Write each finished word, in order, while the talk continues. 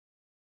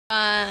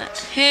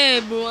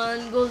Hey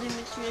everyone, Golden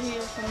Mystery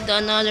here from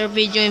another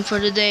video in for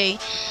today.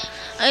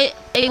 I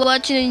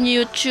watching on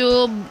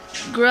YouTube.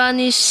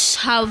 Grannies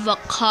have a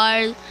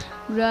car.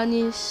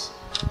 Grannies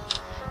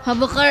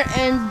have a car,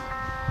 and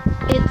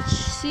it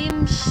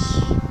seems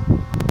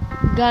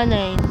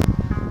ganine.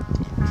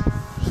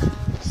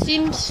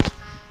 Seems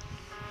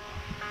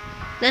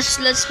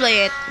let's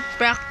play it.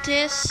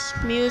 Practice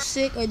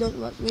music. I don't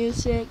want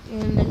music,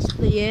 and let's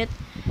play it.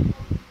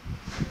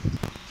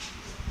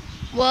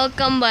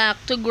 Welcome back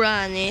to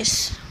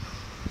Granny's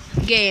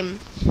game,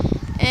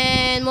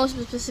 and most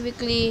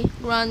specifically,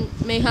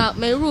 may have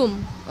my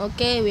room.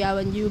 Okay, we have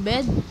a new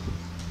bed,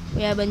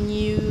 we have a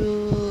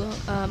new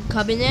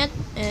cabinet,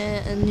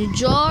 and a new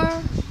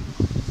jar,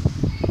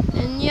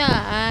 and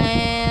yeah,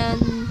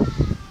 and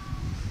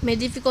my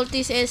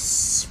difficulties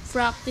is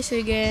practice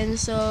again.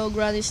 So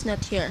Granny's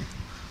not here.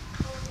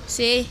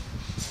 See,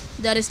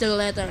 that is the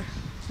letter.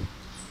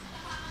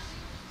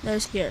 That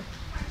is here.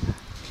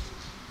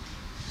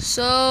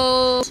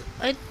 So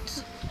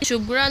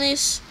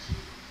Granny's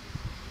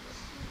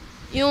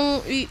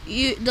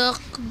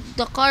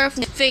the car of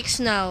fixed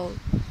now.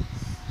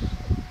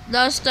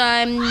 Last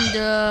time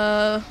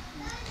the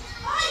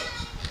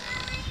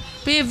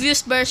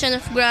previous version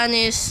of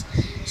Granny's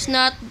is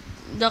not,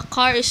 the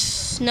car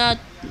is not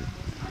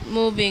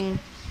moving.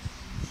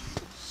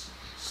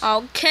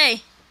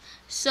 Okay,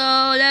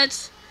 so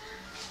let's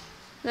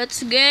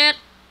get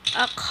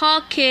a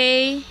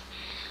hockey.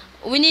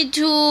 We need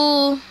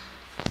to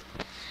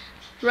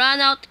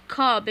run out the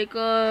car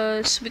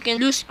because we can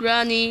lose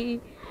Granny,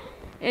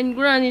 and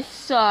Granny's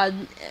sad.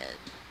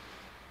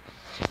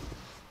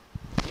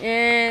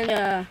 And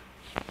yeah,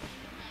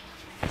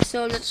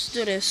 so let's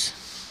do this.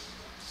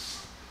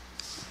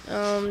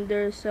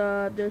 There's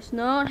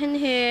nothing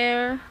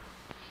here.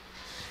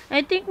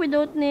 I think we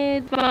don't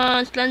need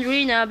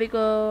Slandrina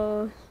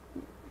because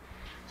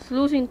it's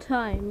losing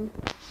time.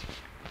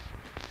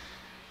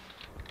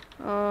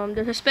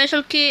 There's a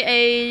special key.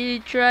 I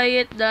tried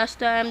it last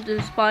time,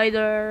 the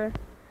spider,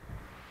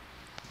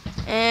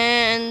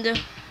 and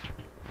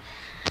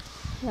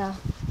yeah.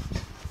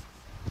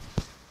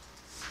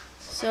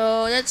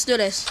 So let's do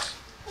this.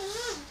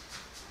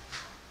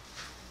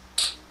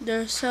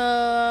 There's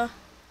a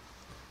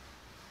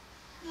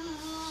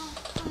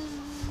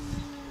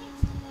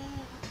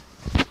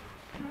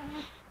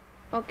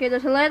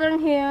there's a letter in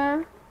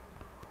here.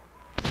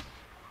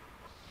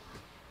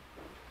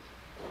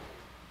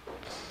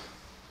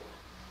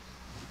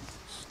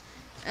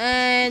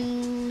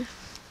 And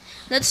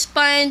let's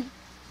find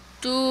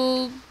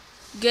to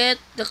get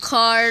the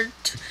car.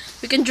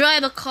 We can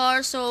drive a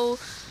car, so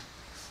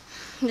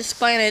let's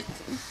find it.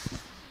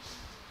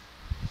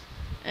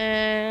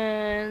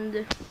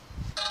 And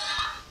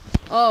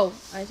oh,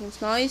 I think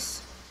it's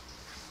nice.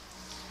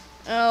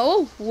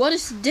 Oh, what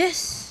is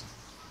this?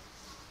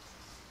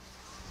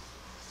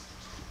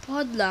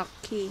 Padlock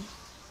key.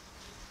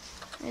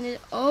 And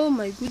oh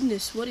my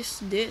goodness, what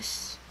is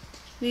this?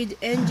 With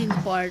engine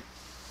part.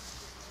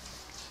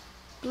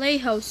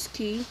 Playhouse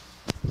key.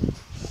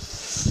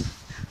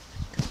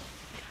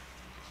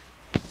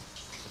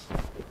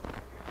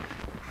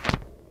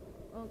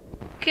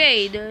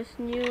 Okay, there's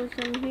news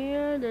in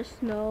here. There's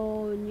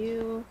no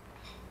new.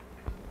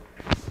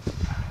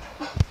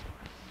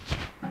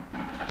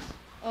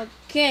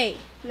 Okay,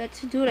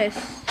 let's do this.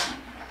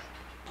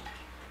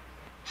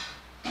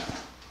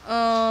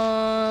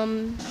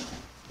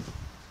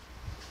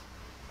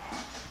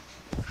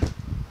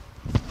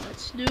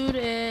 Let's do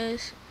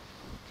this.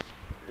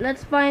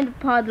 Let's find the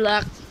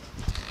padlock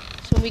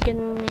so we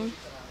can.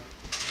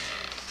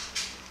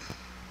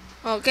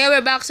 Okay,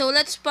 we're back. So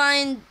let's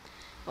find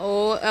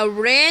a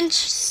wrench.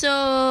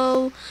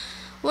 So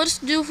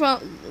what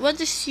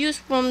is used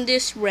from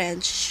this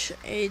wrench?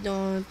 I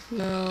don't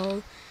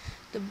know.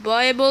 The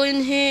Bible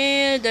in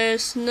here.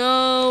 There's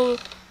no.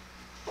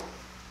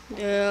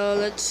 Yeah,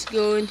 let's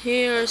go in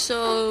here.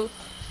 So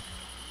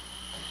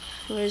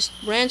where's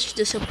the wrench?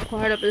 There's a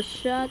part of the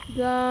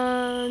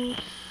shotgun.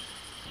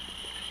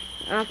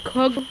 A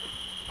cog.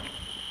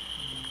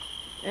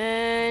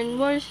 And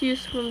what is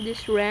used from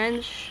this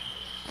wrench?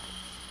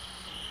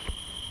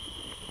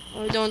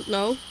 I don't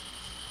know.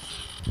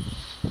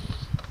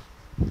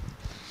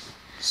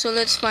 So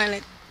let's find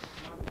it.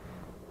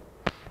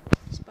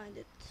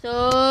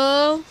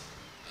 So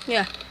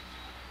yeah,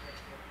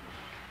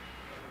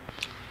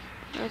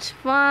 let's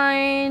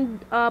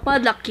find a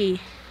padlock key.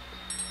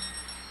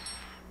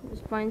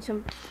 Let's find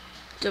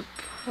the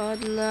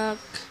padlock.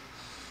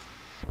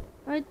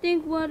 I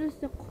think, what is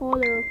the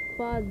color of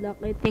padlock?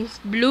 I think it's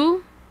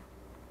blue.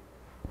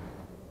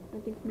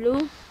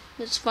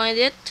 Let's find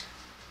it.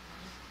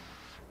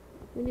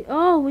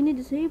 We need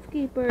the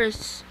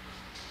safekeepers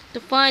to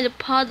find the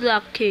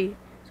padlock key.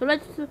 So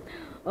let's.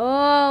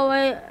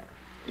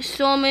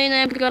 So many.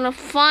 I'm gonna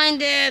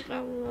find it.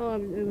 Oh,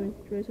 I'm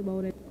stressed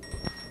about it.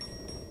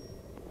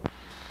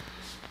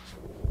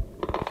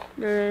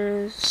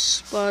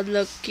 There's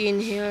padlock key in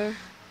here.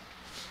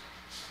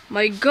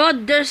 My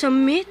God, there's a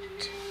meat.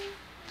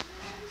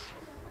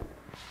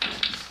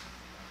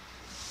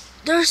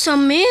 There's a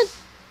meat.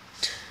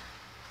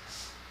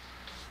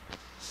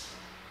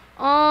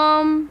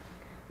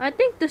 I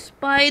think the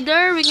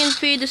spider. We can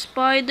feed the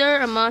spider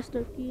a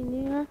master key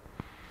here.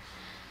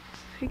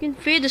 We can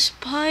feed the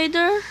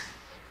spider.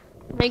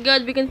 My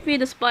God, we can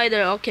feed the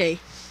spider. Okay.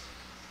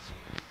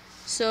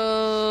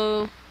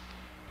 So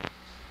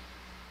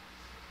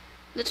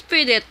let's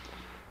feed it.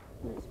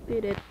 Let's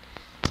feed it.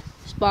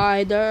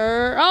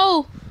 Spider.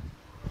 Oh.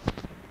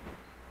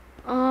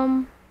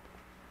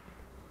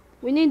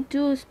 We need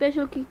to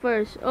special key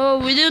first. Oh,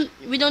 we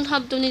don't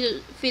have to need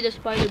to feed the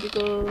spider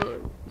because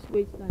it's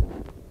waste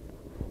time.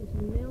 There's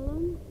a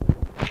melon.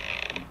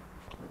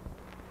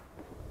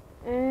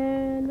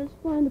 And let's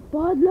find the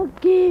padlock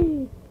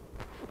key.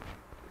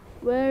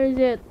 Where is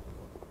it?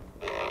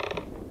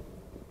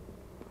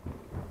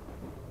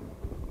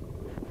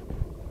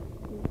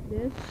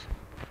 This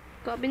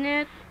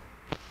cabinet.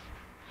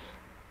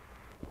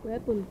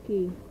 Weapon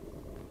key.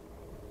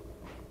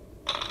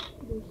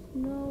 There's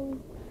no.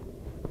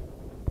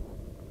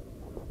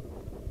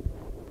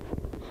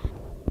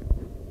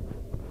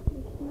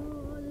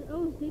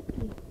 Oh, safe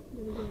key.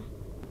 There we go.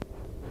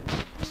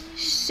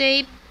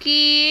 Safe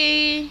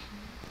key.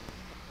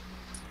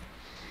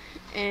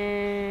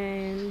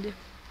 And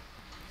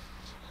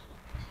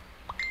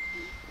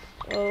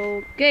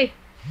okay.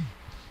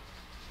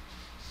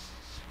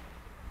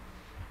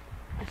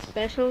 A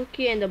special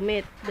key and a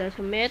meat. There's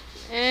a meat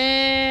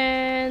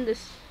and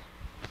this.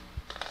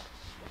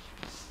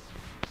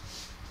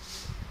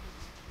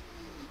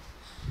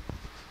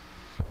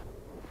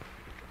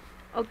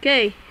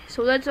 Okay,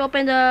 so let's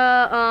open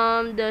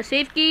the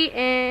safe key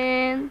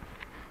and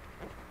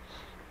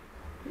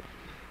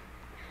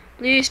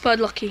please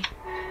padlock key.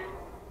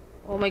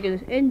 Oh my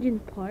goodness, engine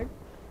part.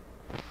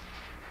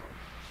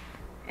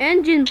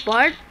 Engine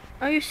part?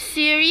 Are you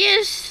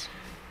serious?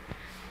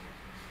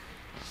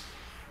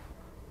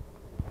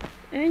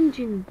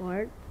 Engine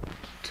part.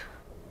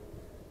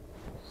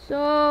 So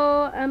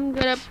I'm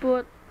gonna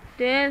put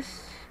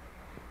this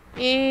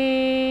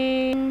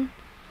in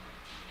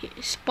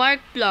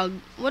spark plug.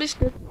 What is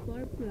that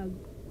spark plug?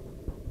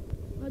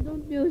 I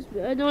don't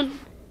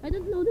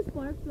know the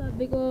spark plug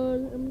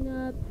because I'm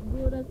not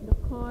good at the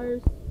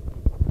cars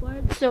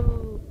part.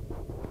 So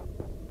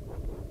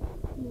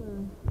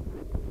yeah.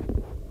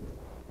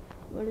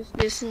 What is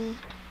this?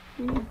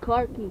 We need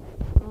car key.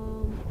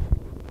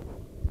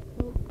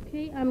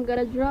 Okay, I'm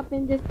gonna drop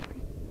in this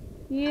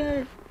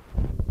here.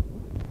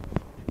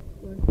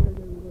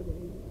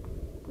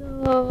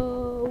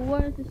 So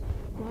where's the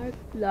spark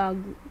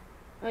plug?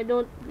 I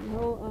don't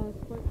know a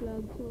spark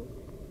plug, so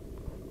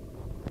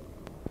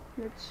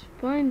let's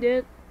find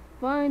it.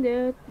 Find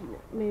it.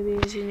 Maybe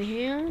it's in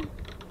here.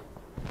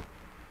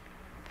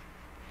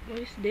 What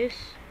is this?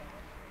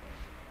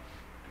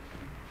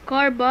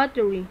 Car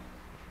battery.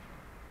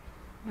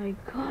 My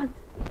God.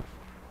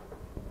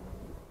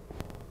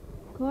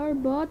 Car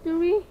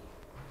battery?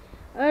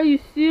 Are you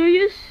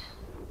serious?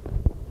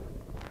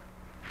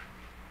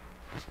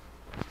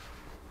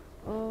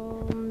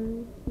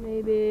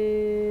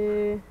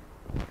 Maybe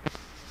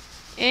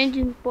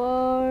engine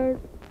part.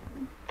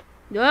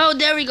 Oh,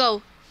 there we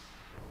go.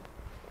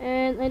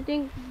 And I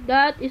think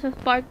that is a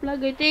spark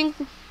plug, I think.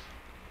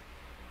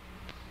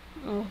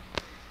 Oh.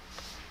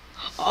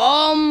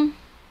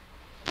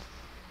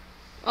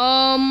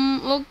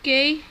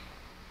 Okay.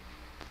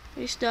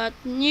 Is that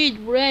need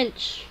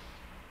wrench?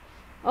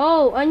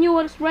 Oh, I knew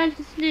what wrench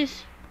is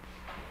this.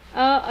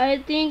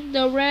 I think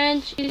the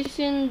wrench is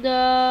in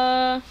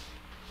the.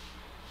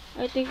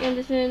 I think in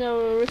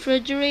the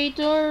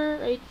refrigerator.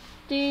 I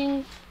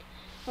think.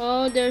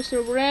 Oh, there's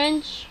a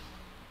wrench.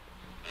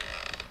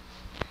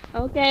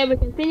 Okay, we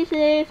can finish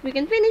this. We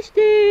can finish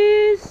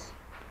this.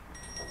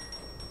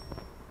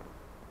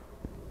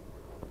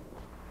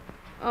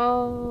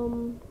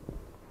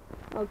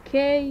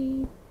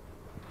 Okay.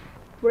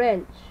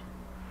 Wrench.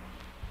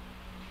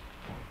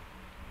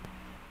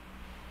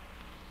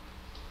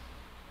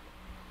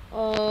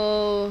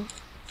 Oh,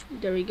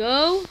 there we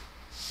go.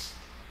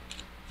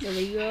 There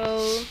we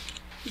go.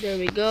 There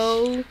we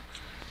go.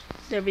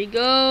 There we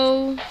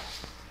go.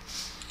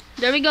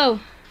 There we go.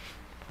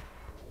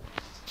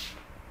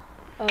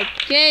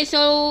 Okay,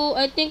 so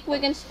I think we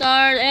can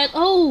start at.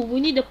 Oh, we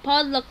need a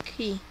padlock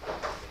key.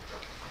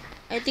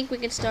 I think we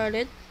can start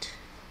it.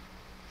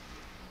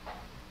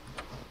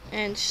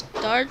 And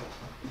start.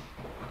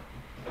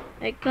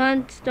 I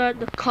can't start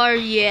the car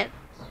yet.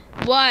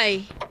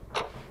 Why?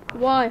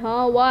 Why,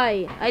 huh?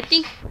 Why? I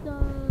think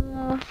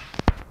the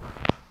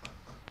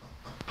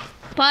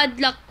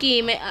padlock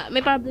key.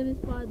 May problem is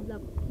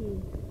padlock key.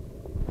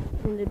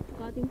 And the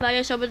cutting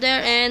pliers over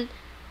there and.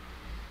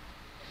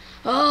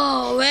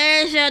 Oh,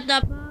 where's the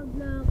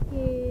padlock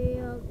key?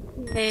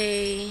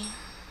 Okay.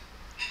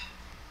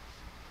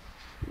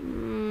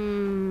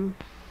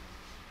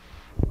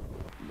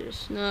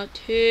 There's not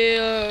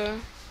here.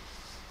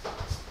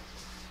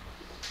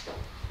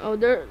 Oh,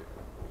 there.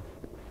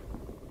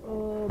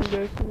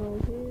 There's no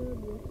here.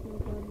 There's no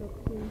padlock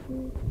key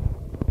here.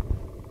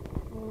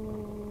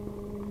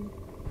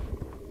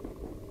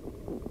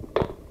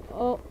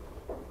 Oh,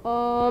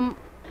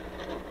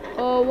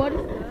 oh, what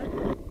is that?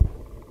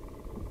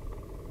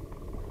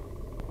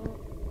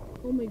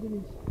 Oh my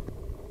goodness.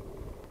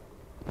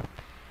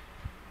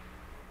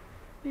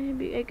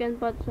 Maybe I can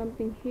put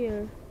something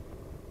here.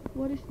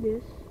 What is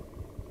this?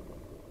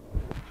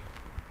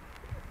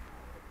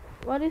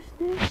 What is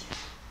this?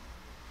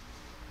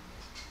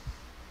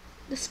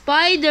 The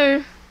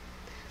spider.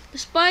 The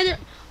spider.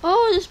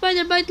 Oh, the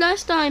spider bite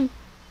last time.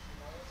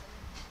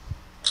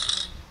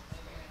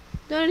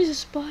 There is a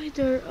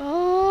spider.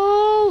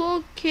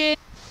 Oh, okay.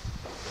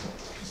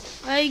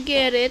 I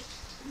get it.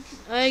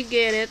 I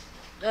get it.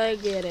 I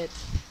get it.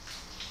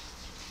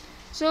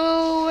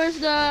 So where's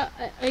the?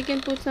 I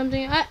can put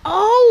something.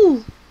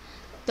 Oh,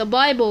 the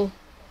Bible.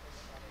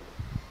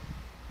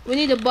 We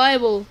need a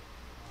Bible.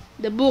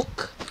 The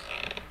book.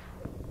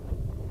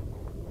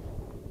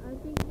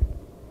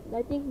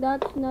 I think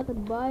that's not a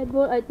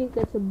Bible. I think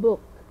that's a book.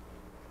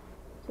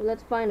 So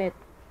let's find it.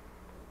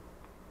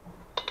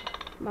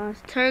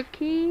 Master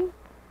key.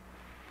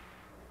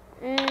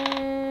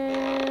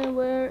 And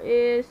where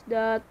is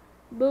that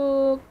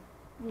book?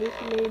 This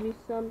may be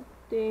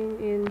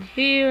something in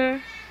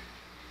here.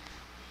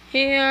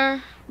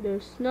 Here.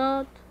 There's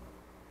not.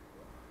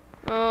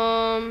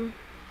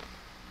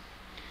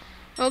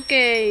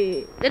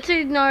 Okay. Let's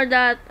ignore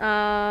that.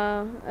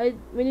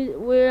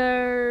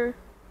 We're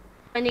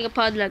finding a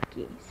padlock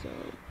key. So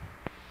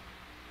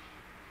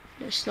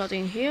there's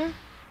nothing here.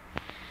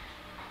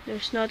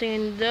 There's nothing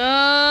in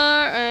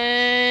there,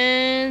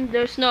 and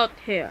there's not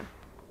here.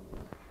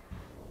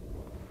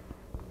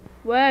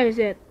 Where is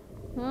it?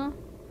 Huh?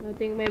 I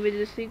think maybe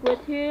the secret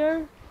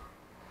here.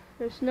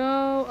 There's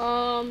no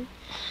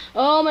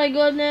oh my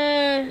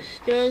goodness,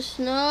 there's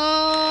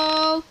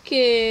no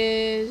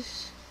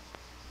keys.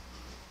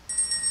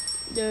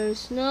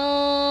 There's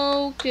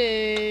no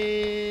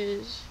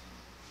keys.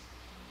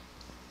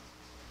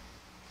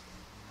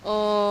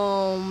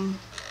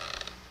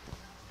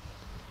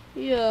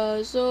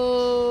 Yeah,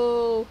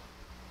 so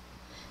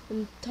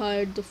I'm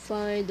tired to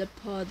find the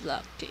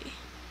padlock key.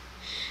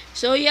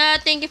 So yeah,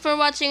 thank you for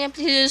watching, and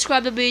please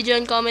subscribe the video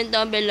and comment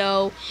down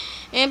below.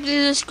 And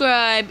please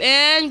subscribe,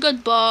 and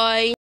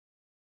goodbye.